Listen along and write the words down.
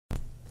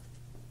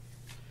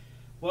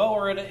Well,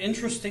 we're at an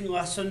interesting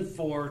lesson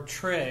for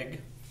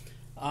trig.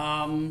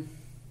 All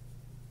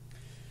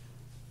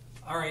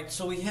right,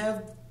 so we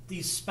have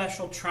these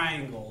special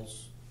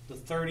triangles, the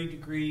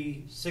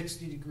 30-degree,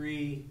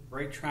 60-degree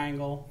right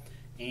triangle,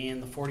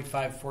 and the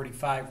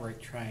 45-45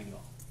 right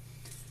triangle.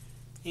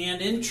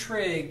 And in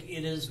trig,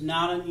 it is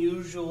not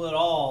unusual at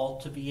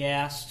all to be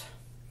asked,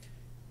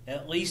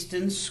 at least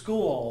in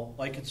school,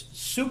 like it's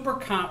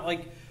super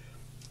like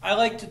I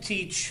like to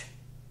teach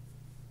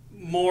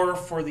more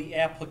for the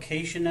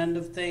application end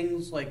of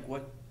things, like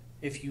what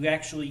if you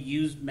actually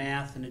used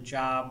math in a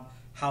job,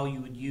 how you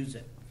would use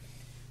it.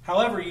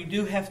 However, you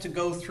do have to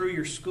go through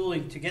your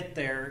schooling to get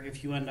there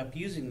if you end up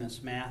using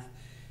this math.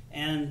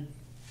 And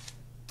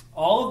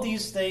all of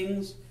these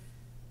things,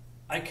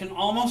 I can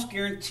almost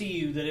guarantee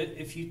you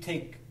that if you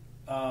take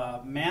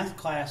math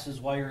classes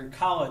while you're in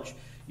college,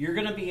 you're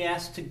going to be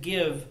asked to be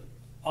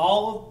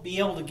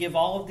able to give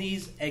all of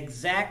these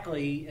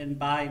exactly and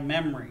by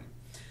memory.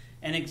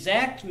 And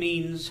exact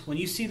means, when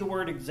you see the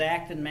word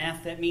exact in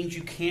math, that means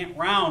you can't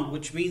round,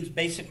 which means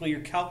basically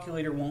your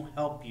calculator won't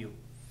help you.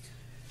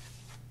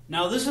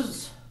 Now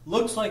this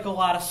looks like a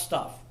lot of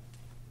stuff.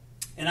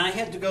 And I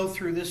had to go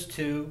through this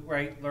too,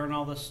 right? Learn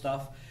all this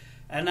stuff.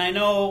 And I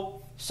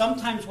know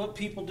sometimes what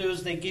people do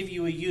is they give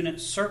you a unit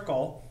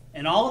circle,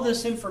 and all of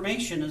this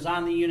information is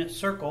on the unit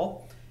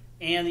circle.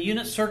 And the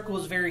unit circle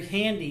is very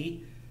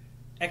handy,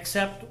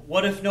 except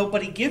what if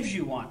nobody gives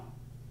you one?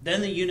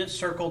 Then the unit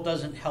circle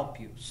doesn't help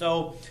you.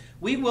 So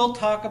we will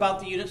talk about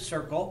the unit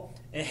circle.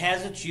 It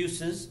has its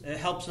uses. It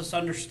helps us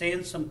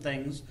understand some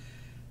things.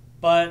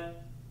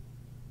 But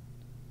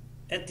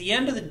at the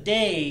end of the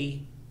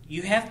day,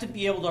 you have to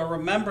be able to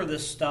remember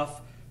this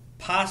stuff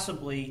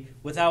possibly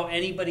without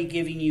anybody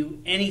giving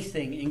you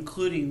anything,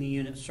 including the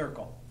unit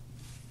circle.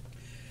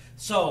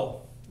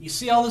 So you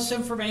see all this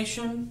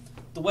information?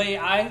 The way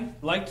I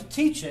like to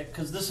teach it,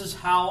 because this is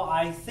how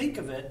I think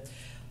of it,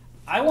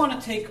 I want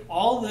to take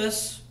all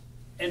this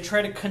and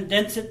try to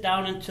condense it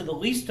down into the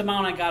least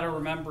amount I got to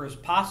remember as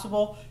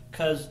possible,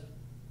 because,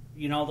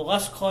 the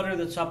less clutter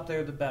that's up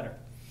there, the better.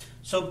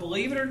 So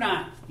believe it or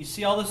not, you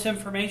see all this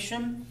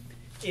information?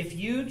 If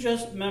you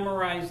just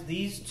memorize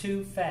these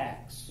two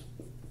facts,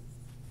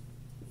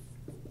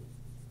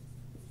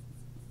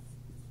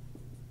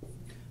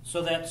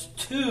 so that's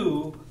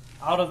 2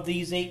 out of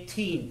these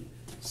 18.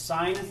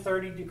 Sine of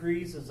 30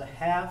 degrees is a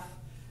half,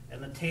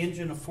 and the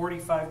tangent of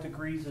 45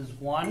 degrees is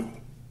 1.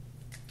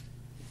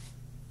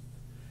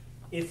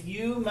 If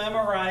you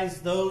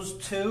memorize those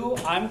two,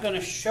 I'm going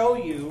to show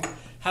you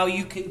how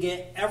you can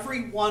get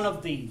every one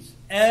of these.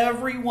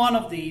 Every one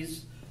of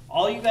these,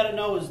 all you got to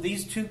know is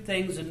these two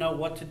things and know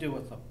what to do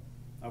with them.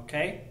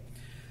 Okay?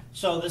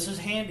 So this is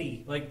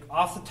handy. Like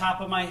off the top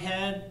of my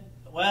head,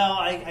 well,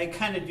 I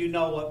kind of do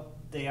know what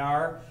they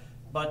are,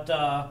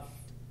 but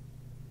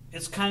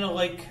it's kind of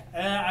like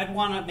I'd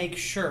want to make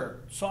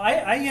sure. So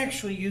I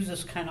actually use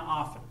this kind of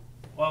often.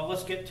 Well,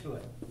 let's get to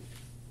it.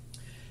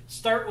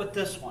 Start with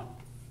this one.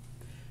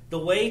 The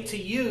way to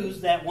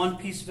use that one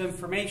piece of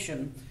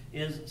information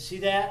is, see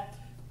that?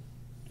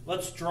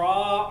 Let's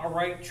draw a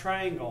right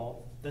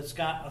triangle that's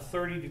got a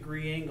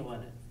 30-degree angle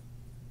in it.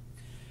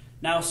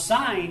 Now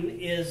sine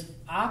is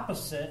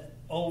opposite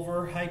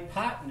over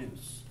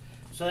hypotenuse.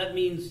 So that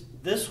means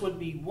this would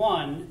be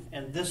 1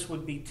 and this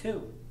would be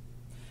 2.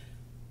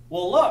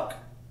 Well, look,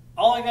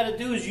 all I got to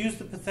do is use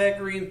the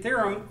Pythagorean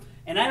theorem,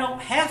 and I don't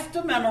have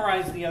to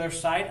memorize the other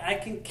side. I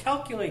can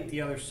calculate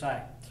the other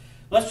side.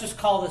 Let's just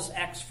call this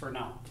x for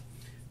now.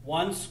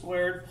 1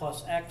 squared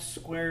plus x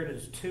squared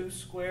is 2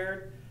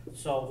 squared.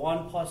 So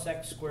 1 plus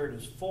x squared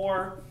is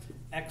 4.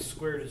 X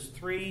squared is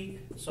 3.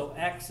 So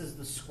x is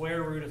the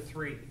square root of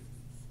 3.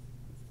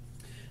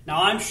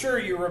 Now, I'm sure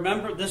you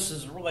remember this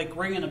is like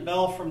ringing a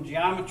bell from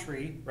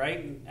geometry, right?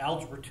 In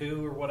algebra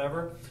 2 or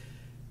whatever.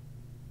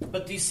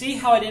 But do you see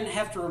how I didn't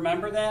have to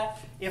remember that?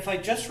 If I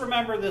just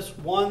remember this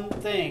one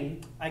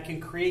thing, I can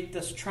create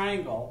this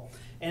triangle.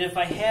 And if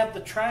I have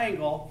the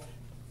triangle,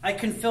 I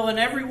can fill in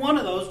every one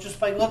of those just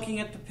by looking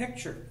at the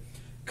picture.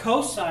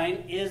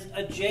 Cosine is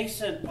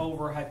adjacent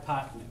over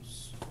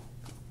hypotenuse.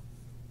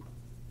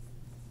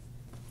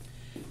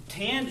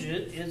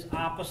 Tangent is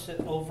opposite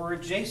over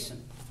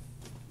adjacent.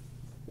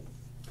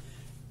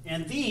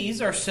 And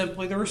these are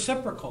simply the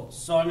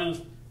reciprocals. So I'm going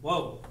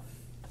to,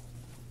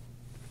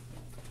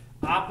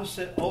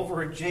 opposite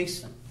over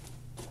adjacent.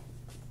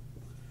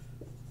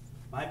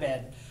 My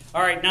bad.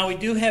 All right, now we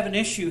do have an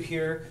issue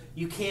here.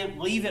 You can't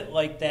leave it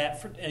like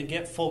that and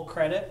get full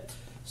credit.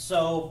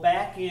 So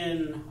back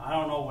in, I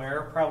don't know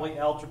where, probably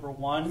Algebra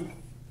 1,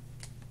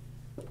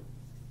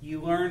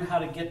 you learn how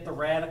to get the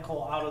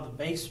radical out of the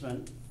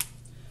basement.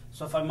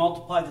 So if I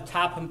multiply the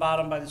top and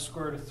bottom by the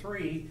square root of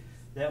 3,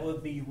 that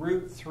would be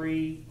root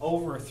 3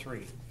 over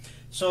 3.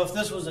 So if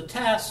this was a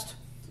test,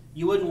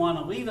 you wouldn't want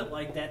to leave it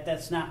like that.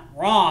 That's not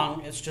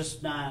wrong. It's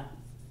just not,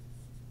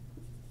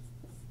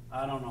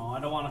 I don't know, I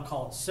don't want to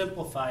call it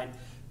simplified,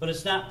 but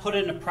it's not put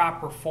in a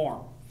proper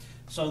form.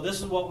 So this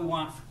is what we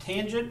want for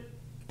tangent.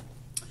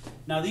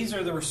 Now these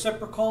are the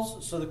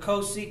reciprocals, so the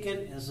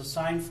cosecant is the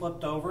sine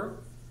flipped over.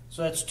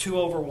 So that's 2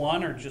 over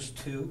 1, or just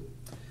 2.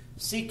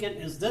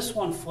 Secant is this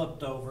one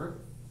flipped over.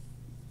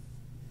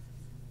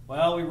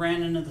 Well, we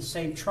ran into the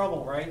same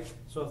trouble, right?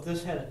 So if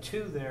this had a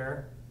 2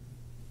 there,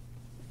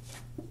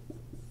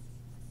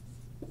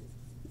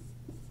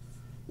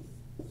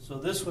 so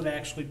this would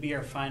actually be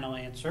our final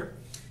answer.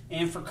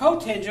 And for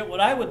cotangent,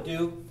 what I would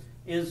do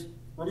is,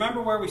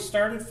 remember where we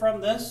started from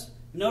this?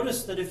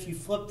 Notice that if you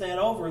flip that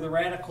over, the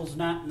radical's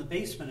not in the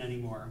basement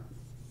anymore.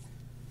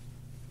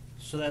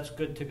 So that's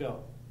good to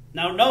go.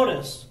 Now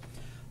notice,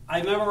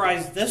 I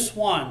memorized this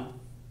one.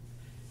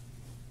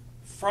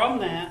 From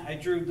that, I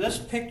drew this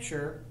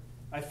picture.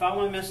 I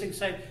found my missing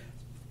side.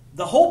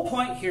 The whole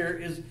point here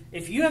is,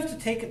 if you have to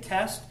take a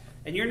test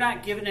and you're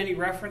not given any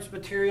reference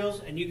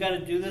materials and you got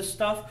to do this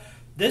stuff,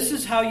 this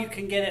is how you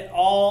can get it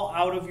all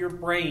out of your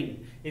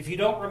brain. If you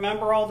don't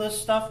remember all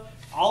this stuff,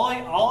 all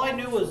I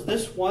knew was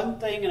this one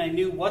thing, and I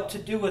knew what to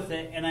do with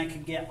it, and I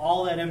could get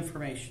all that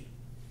information.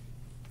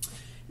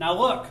 Now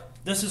look,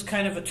 this is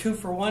kind of a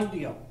 2-for-1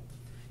 deal.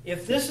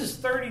 If this is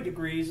 30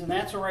 degrees and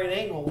that's a right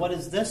angle, what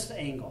is this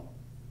angle?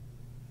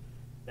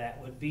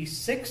 That would be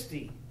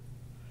 60.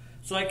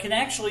 So I can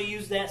actually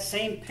use that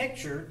same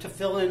picture to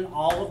fill in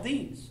all of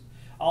these.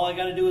 All I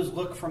got to do is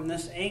look from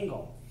this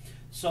angle.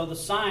 So the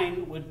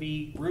sine would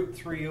be root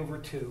 3 over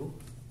 2.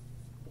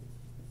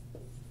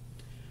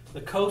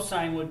 The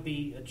cosine would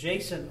be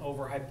adjacent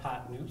over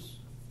hypotenuse.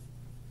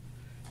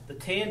 The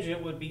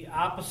tangent would be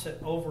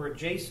opposite over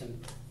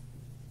adjacent.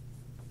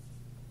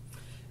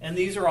 And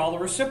these are all the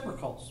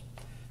reciprocals.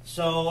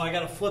 So I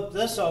got to flip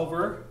this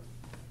over.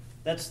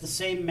 That's the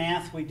same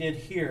math we did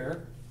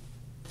here.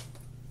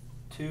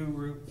 2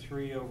 root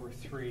 3 over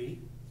 3.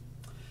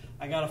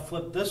 I got to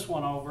flip this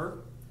one over.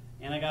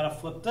 And I got to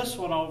flip this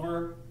one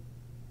over.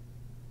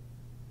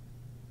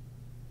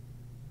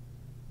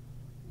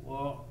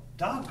 Well,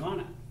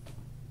 doggone it.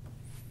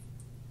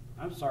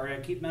 I'm sorry,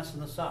 I keep messing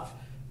this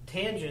up.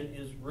 Tangent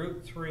is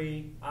root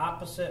 3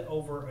 opposite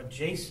over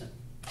adjacent.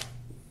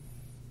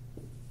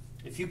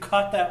 If you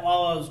caught that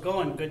while I was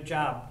going, good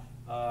job.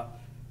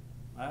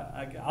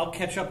 I'll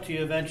catch up to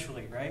you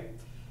eventually, right?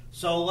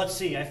 So let's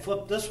see. I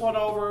flipped this one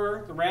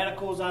over. The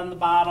radical is on the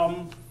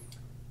bottom,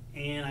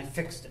 and I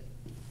fixed it.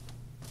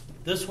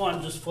 This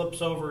one just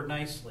flips over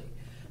nicely.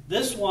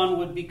 This one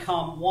would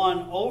become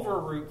 1 over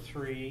root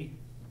 3.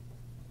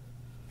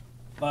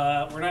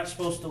 But we're not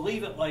supposed to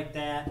leave it like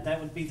that.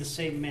 That would be the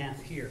same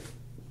math here.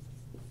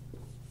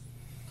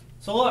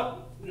 So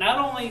look, not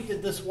only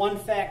did this one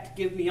fact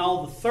give me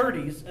all the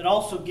 30s, it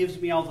also gives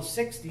me all the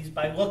 60s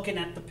by looking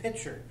at the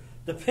picture.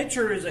 The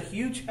picture is a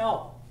huge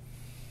help.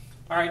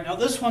 All right, now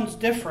this one's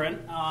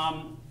different.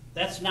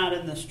 That's not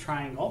in this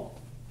triangle.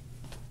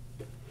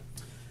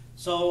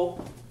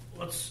 So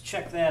let's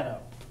check that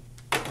out.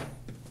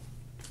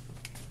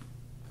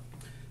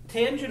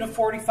 Tangent of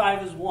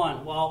 45 is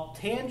 1. Well,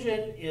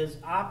 tangent is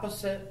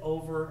opposite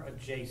over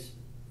adjacent.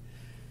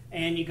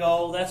 And you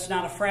go, that's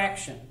not a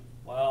fraction.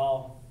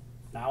 Well,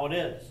 now it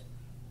is.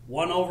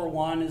 1 over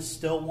 1 is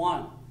still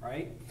 1,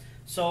 right?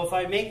 So if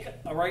I make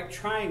a right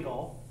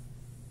triangle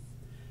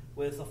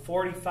with a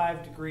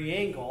 45-degree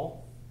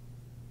angle,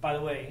 by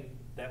the way,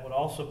 that would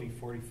also be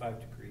 45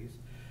 degrees.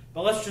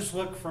 But let's just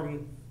look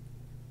from,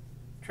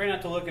 try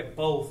not to look at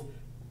both.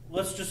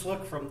 Let's just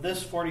look from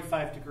this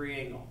 45-degree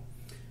angle.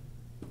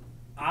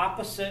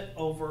 Opposite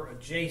over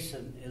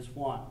adjacent is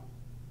 1.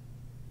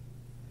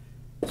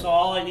 So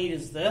all I need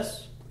is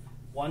this.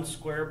 1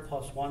 squared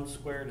plus 1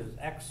 squared is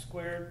x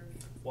squared.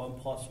 1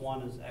 plus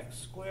 1 is x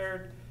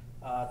squared.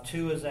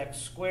 2 is x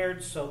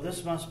squared. So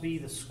this must be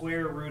the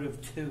square root of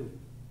 2.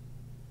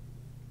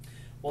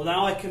 Well,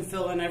 now I can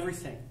fill in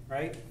everything,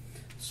 right?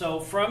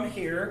 So from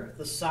here,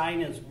 the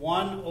sine is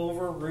 1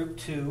 over root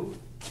 2.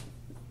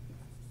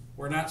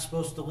 We're not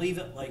supposed to leave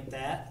it like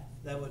that.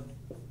 That would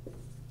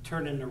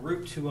turn into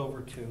root 2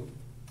 over 2.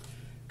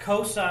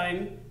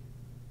 Cosine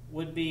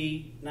would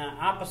be not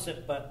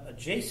opposite but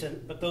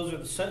adjacent, but those are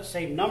the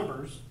same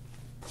numbers.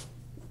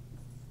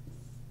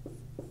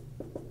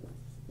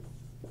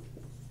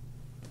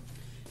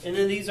 And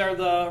then these are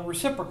the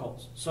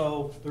reciprocals.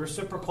 So the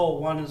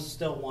reciprocal 1 is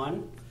still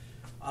 1.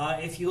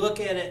 If you look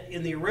at it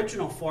in the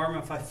original form,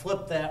 if I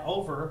flip that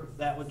over,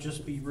 that would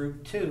just be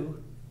root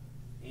 2,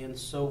 and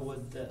so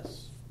would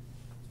this.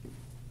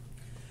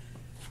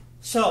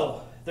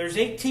 So there's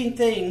 18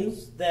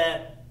 things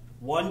that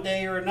one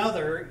day or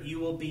another you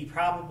will be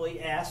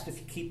probably asked if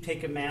you keep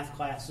taking math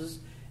classes.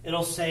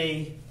 It'll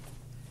say,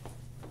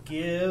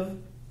 give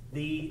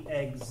the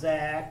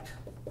exact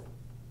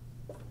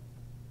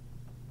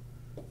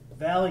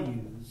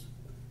values.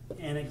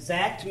 And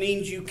exact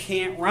means you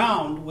can't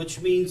round, which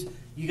means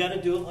you got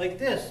to do it like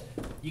this.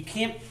 You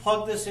can't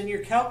plug this in your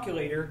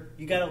calculator.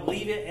 You got to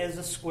leave it as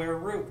a square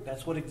root.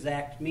 That's what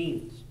exact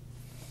means.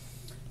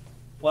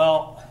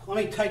 Well,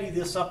 let me tidy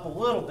this up a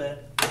little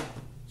bit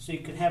so you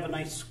can have a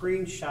nice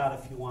screenshot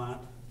if you want.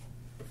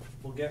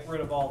 We'll get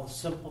rid of all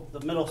the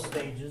middle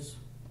stages.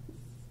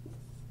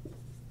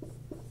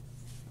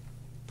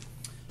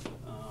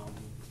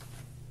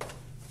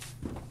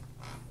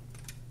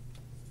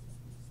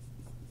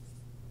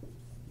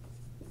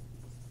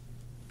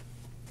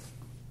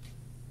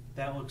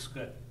 that looks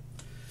good.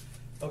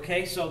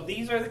 Okay, so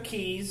these are the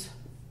keys,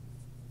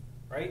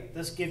 right?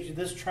 This gives you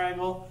this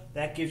triangle,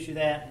 that gives you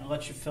that, and it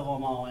lets you fill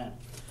them all in.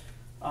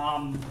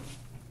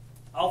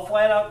 I'll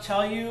flat out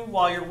tell you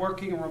while you're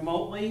working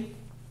remotely,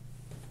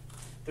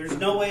 there's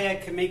no way I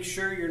can make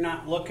sure you're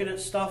not looking at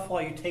stuff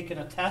while you're taking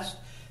a test.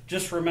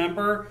 Just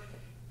remember,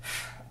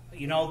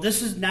 you know,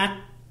 this is not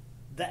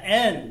the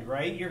end,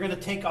 right? You're going to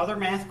take other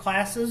math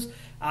classes.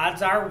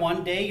 Odds are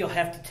one day you'll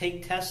have to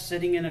take tests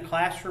sitting in a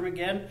classroom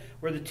again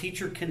where the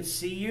teacher can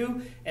see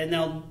you,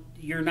 and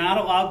you're not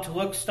allowed to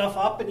look stuff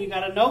up, and you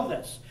got to know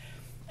this.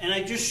 And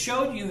I just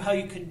showed you how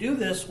you can do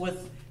this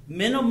with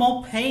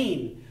minimal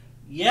pain.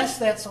 Yes,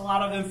 that's a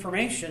lot of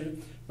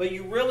information, but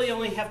you really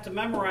only have to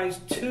memorize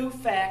 2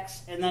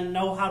 facts and then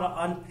know how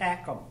to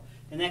unpack them.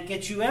 And that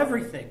gets you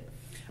everything.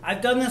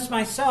 I've done this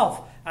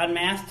myself on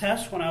math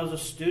tests when I was a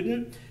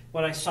student.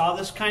 When I saw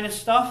this kind of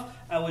stuff,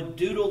 I would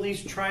doodle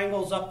these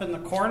triangles up in the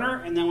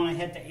corner, and then when I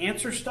had to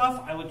answer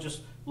stuff, I would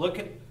just look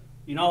at,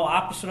 you know,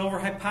 opposite over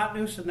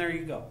hypotenuse, and there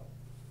you go.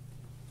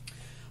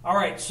 All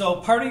right, so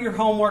part of your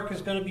homework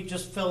is going to be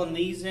just filling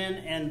these in,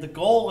 and the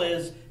goal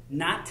is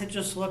not to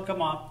just look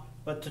them up,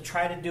 but to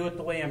try to do it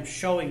the way I'm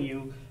showing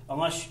you,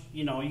 unless,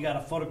 you know, you got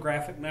a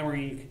photographic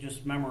memory and you can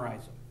just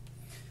memorize them.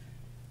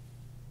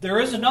 There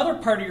is another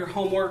part of your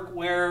homework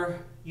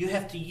where you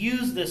have to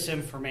use this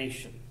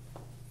information.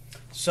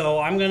 So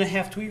I'm going to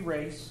have to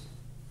erase,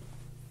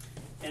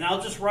 and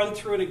I'll just run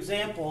through an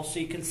example so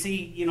you can see,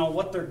 you know,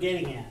 what they're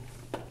getting at.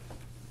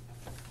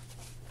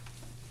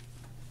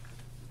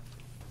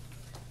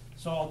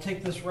 So I'll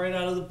take this right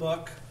out of the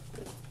book.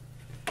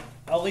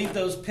 I'll leave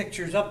those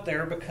pictures up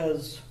there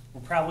because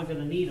we're probably going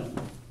to need them.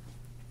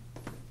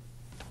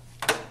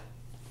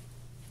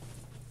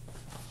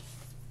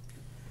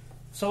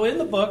 So in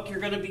the book, you're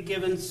going to be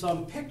given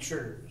some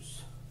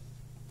pictures.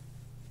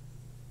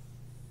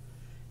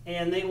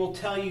 And they will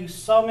tell you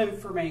some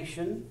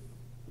information,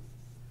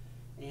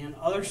 and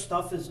other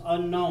stuff is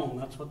unknown.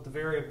 That's what the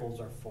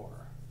variables are for.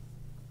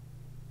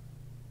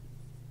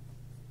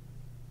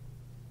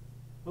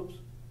 Oops.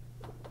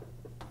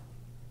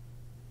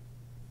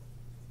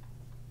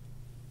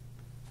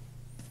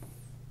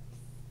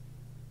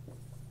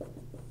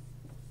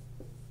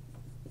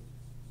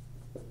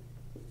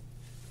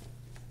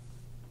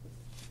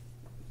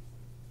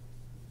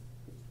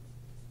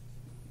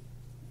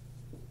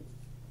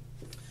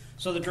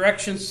 So the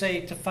directions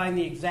say to find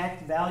the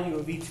exact value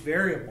of each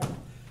variable.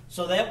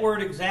 So that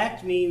word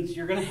exact means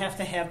you're going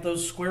to have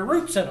those square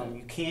roots in them.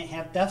 You can't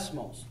have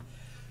decimals.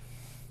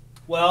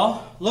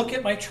 Well, look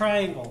at my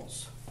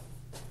triangles.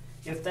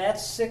 If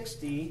that's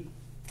 60,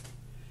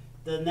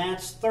 then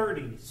that's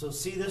 30. So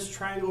see this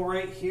triangle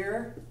right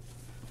here?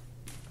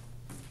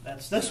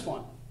 That's this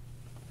one.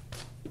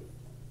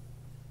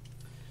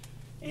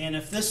 And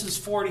if this is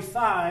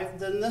 45,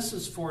 then this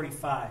is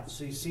 45.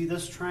 So you see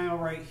this triangle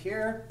right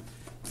here?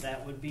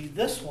 That would be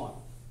this one.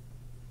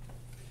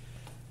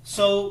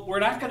 So we're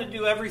not going to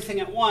do everything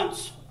at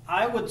once.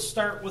 I would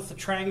start with the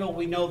triangle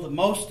we know the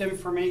most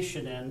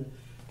information in,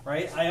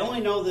 right? I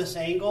only know this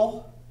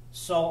angle,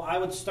 so I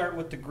would start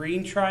with the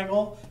green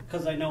triangle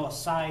because I know a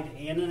side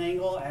and an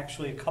angle,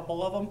 actually a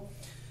couple of them.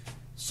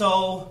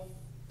 So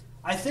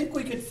I think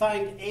we could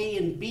find A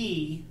and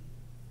B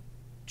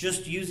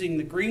just using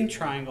the green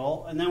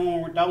triangle, and then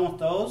when we're done with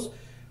those,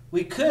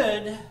 we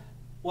could...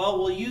 Well,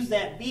 we'll use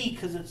that B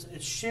because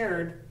it's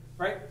shared,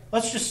 right?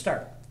 Let's just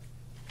start.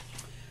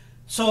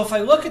 So if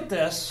I look at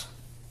this,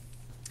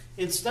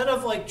 instead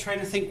of like trying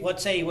to think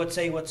what's A, what's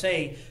A, what's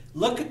A,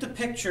 look at the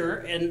picture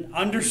and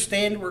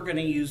understand we're going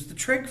to use the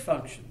trig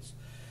functions.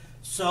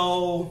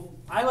 So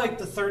I like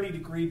the 30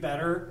 degree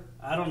better.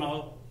 I don't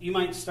know. You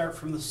might start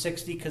from the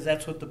 60 because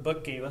that's what the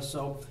book gave us.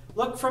 So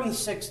look from the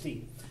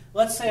 60.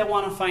 Let's say I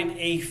want to find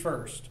A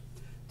first.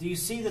 Do you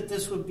see that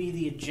this would be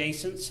the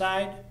adjacent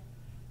side?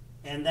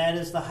 And that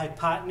is the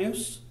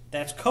hypotenuse.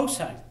 That's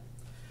cosine.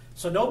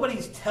 So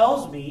nobody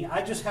tells me.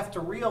 I just have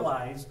to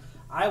realize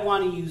I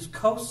want to use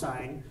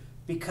cosine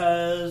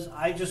because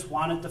I just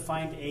wanted to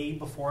find A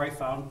before I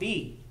found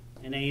B.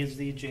 And A is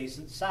the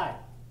adjacent side.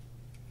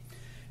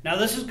 Now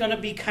this is going to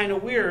be kind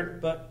of weird,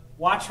 but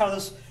watch how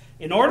this...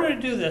 In order to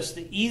do this,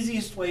 the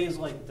easiest way is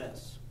like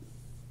this.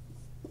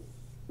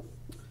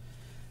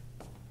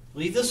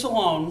 Leave this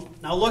alone.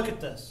 Now look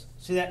at this.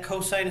 See that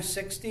cosine of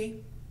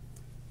 60?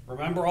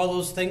 Remember all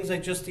those things I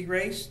just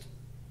erased?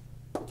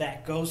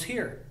 That goes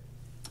here.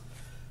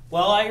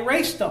 Well, I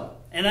erased them,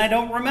 and I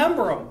don't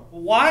remember them.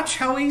 Watch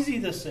how easy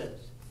this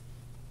is.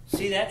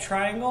 See that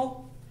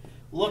triangle?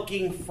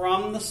 Looking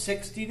from the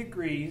 60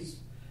 degrees,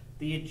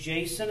 the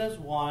adjacent is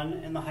 1,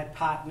 and the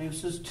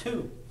hypotenuse is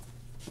 2.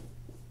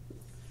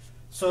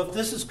 So if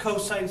this is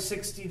cosine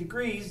 60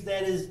 degrees,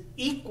 that is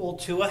equal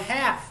to a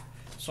half.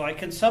 So I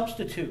can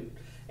substitute.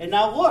 And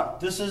now look,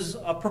 this is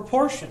a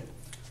proportion.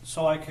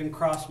 So I can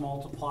cross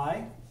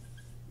multiply.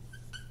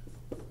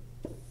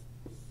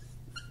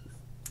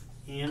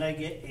 And I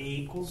get A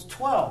equals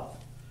 12.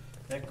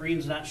 That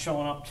green's not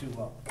showing up too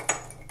well.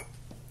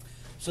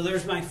 So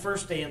there's my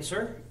first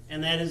answer,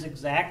 and that is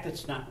exact.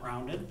 It's not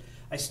rounded.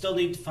 I still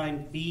need to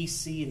find B,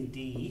 C, and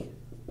D.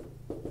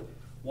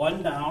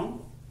 One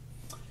down.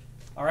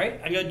 All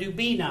right, I'm going to do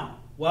B now.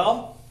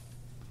 Well,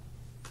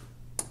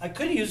 I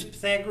could use a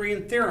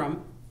Pythagorean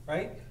theorem,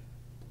 right?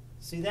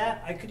 See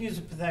that? I could use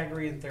a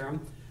Pythagorean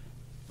theorem,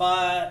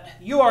 but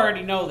you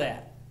already know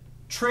that.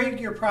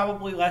 Trig, you're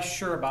probably less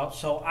sure about,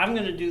 so I'm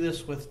going to do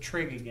this with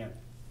trig again.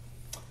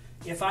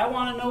 If I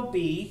want to know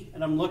B,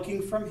 and I'm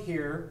looking from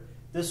here,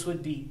 this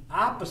would be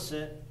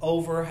opposite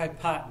over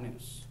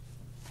hypotenuse.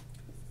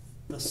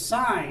 The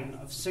sine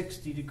of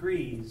 60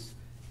 degrees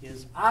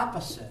is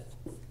opposite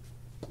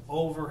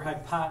over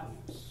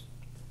hypotenuse.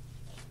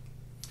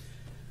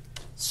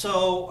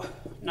 So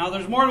now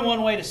there's more than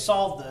one way to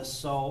solve this,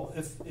 so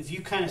if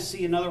you kind of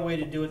see another way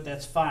to do it,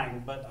 that's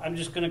fine, but I'm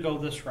just going to go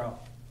this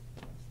route.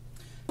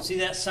 See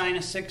that sine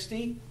of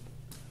 60?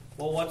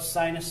 Well, what's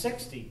sine of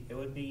 60? It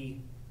would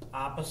be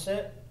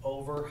opposite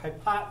over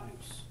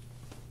hypotenuse.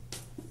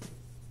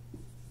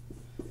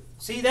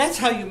 See, that's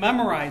how you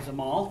memorize them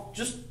all.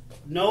 Just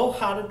know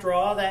how to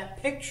draw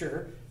that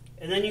picture,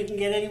 and then you can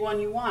get any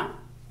one you want.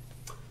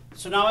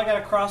 So now I got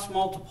to cross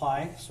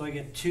multiply, so I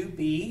get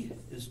 2b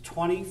is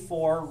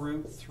 24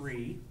 root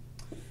 3.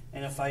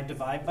 And if I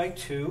divide by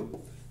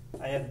 2,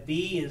 I have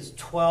b is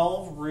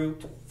 12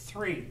 root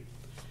 3.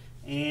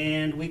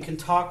 And we can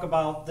talk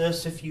about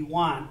this if you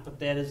want, but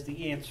that is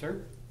the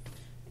answer.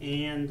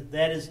 And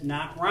that is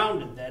not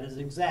rounded, that is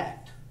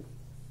exact.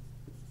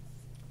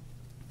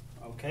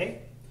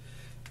 Okay?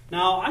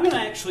 Now I'm going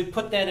to actually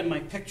put that in my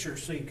picture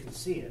so you can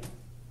see it.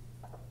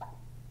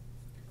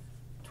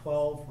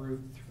 12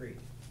 root 3.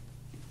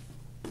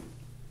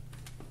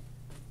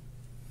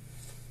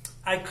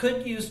 I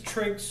could use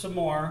trig some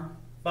more,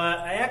 but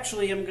I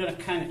actually am going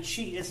to kind of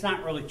cheat. It's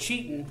not really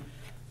cheating,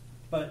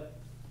 but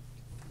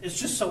it's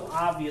just so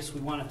obvious we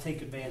want to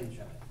take advantage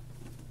of it.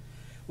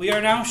 We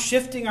are now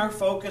shifting our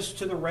focus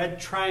to the red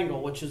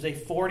triangle, which is a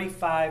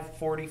 45,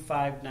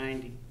 45,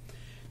 90.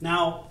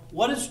 Now,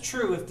 what is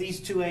true if these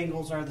two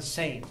angles are the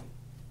same?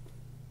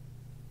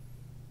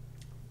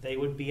 They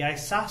would be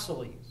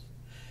isosceles.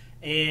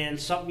 And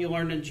something you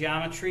learned in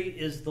geometry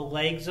is the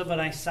legs of an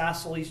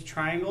isosceles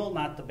triangle,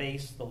 not the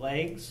base, the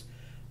legs,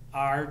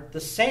 are the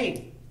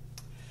same.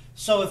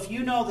 So if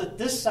you know that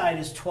this side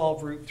is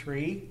 12 root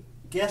 3,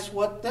 guess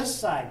what this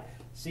side?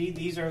 See,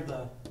 these are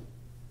the,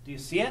 do you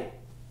see it?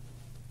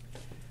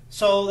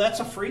 So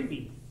that's a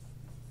freebie.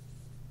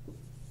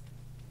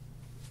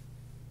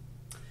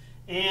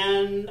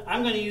 And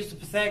I'm going to use the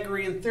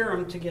Pythagorean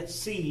theorem to get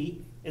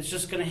C. It's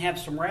just going to have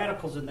some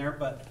radicals in there,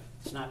 but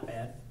it's not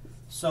bad.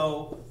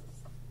 So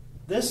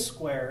this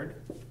squared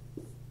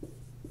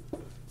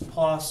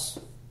plus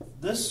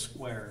this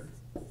squared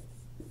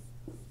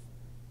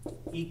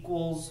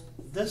equals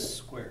this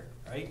squared,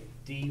 right?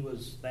 D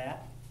was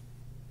that.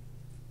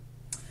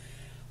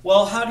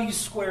 Well, how do you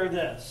square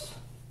this?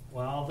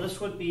 Well,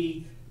 this would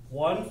be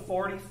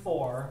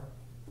 144,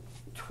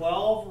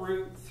 12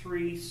 root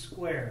 3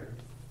 squared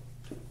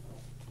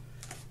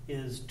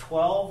is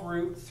 12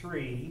 root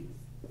 3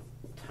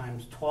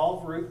 times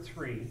 12 root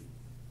 3.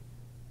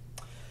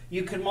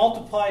 You can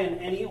multiply in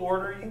any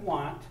order you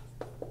want.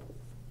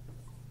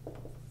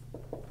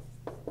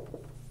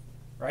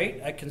 Right?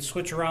 I can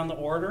switch around the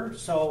order.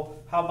 So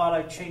how about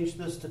I change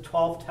this to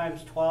 12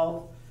 times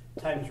 12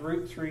 times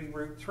root 3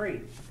 root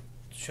 3.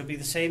 Should be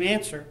the same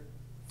answer.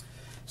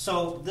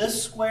 So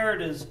this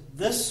squared is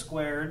this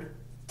squared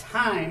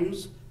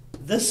times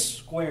this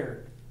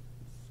squared.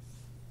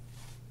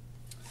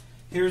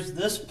 Here's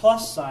this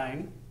plus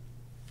sign.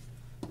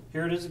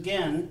 Here it is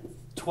again.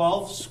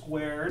 12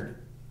 squared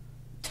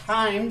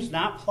times,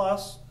 not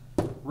plus,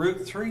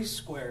 root 3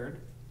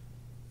 squared.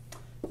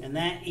 And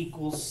that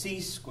equals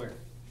c squared.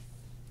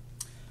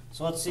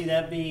 So let's see,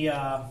 that'd be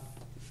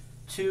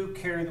 2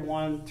 carry the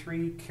 1,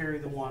 3 carry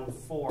the 1,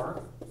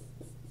 4.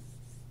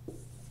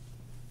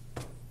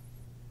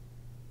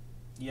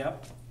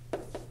 Yep.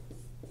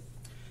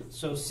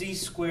 So c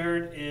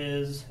squared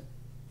is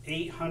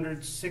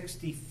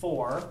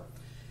 864.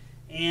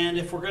 And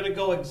if we're going to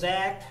go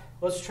exact,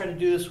 let's try to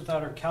do this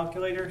without our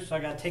calculator. So I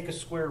got to take a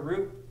square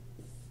root.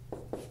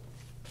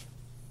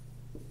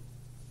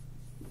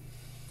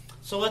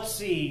 So let's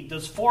see,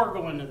 does 4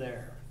 go into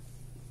there?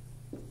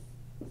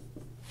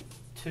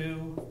 2,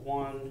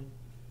 1,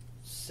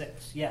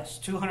 6. Yes,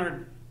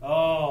 200.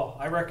 Oh,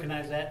 I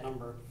recognize that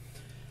number.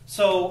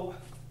 So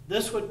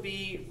this would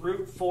be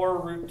root 4,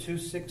 root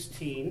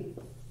 216.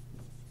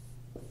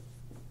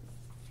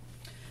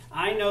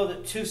 I know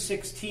that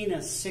 216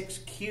 is 6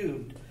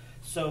 cubed.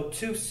 So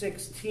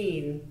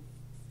 216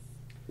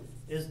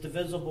 is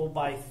divisible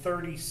by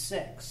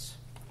 36.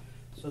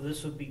 So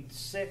this would be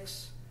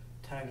 6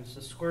 times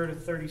the square root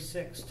of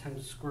 36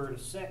 times the square root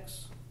of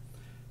 6.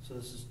 So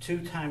this is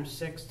 2 times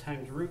 6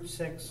 times root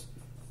 6,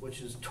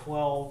 which is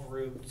 12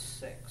 root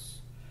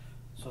 6.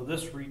 So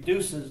this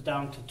reduces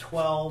down to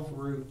 12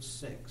 root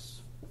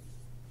 6.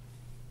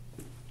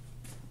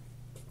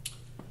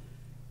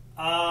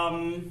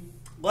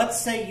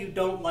 Let's say you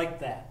don't like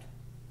that.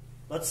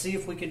 Let's see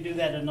if we can do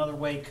that another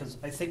way, because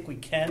I think we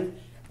can,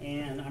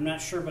 And I'm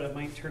not sure, but it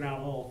might turn out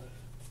a little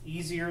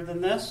easier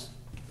than this.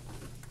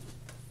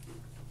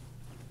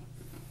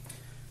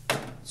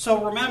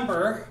 So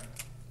remember,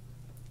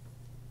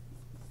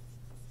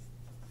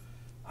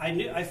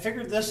 I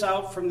figured this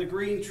out from the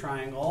green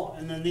triangle,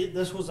 and then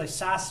this was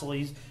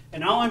isosceles,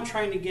 and all I'm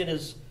trying to get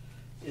is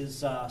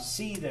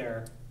C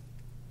there.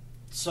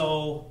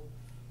 So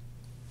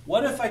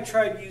what if I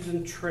tried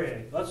using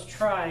trig? Let's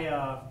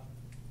try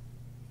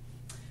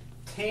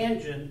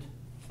tangent.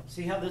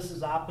 See how this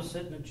is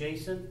opposite and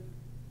adjacent?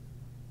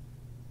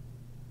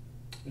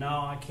 No,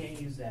 I can't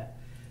use that.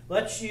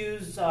 Let's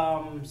use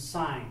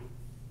sine.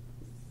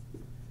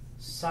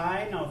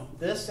 Sine of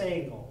this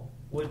angle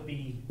would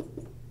be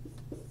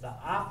the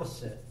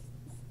opposite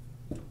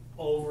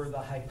over the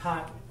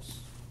hypotenuse.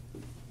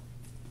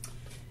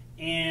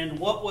 And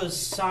what was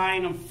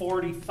sine of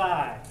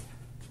 45?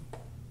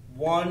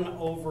 1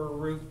 over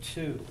root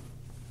 2.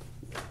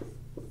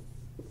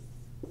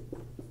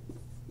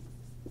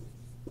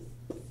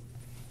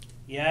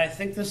 Yeah, I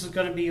think this is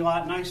going to be a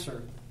lot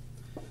nicer.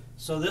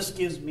 So this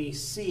gives me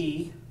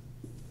C,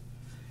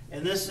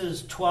 and this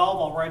is 12,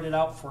 I'll write it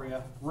out for you,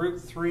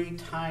 root 3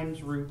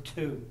 times root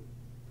 2.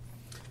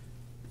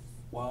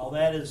 Well,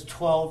 that is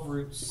 12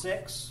 root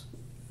 6.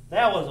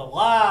 That was a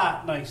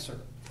lot nicer.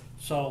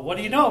 So what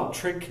do you know?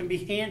 Trig can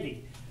be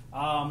handy.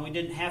 We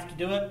didn't have to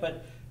do it,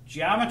 but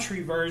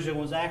geometry version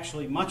was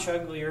actually much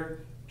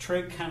uglier.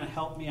 Trig kind of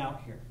helped me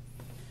out here.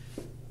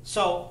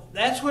 So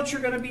that's what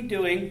you're going to be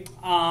doing.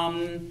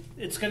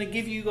 It's going to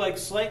give you like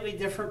slightly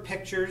different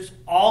pictures.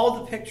 All of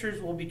the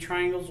pictures will be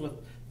triangles with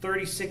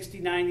 30,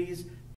 60, 90s.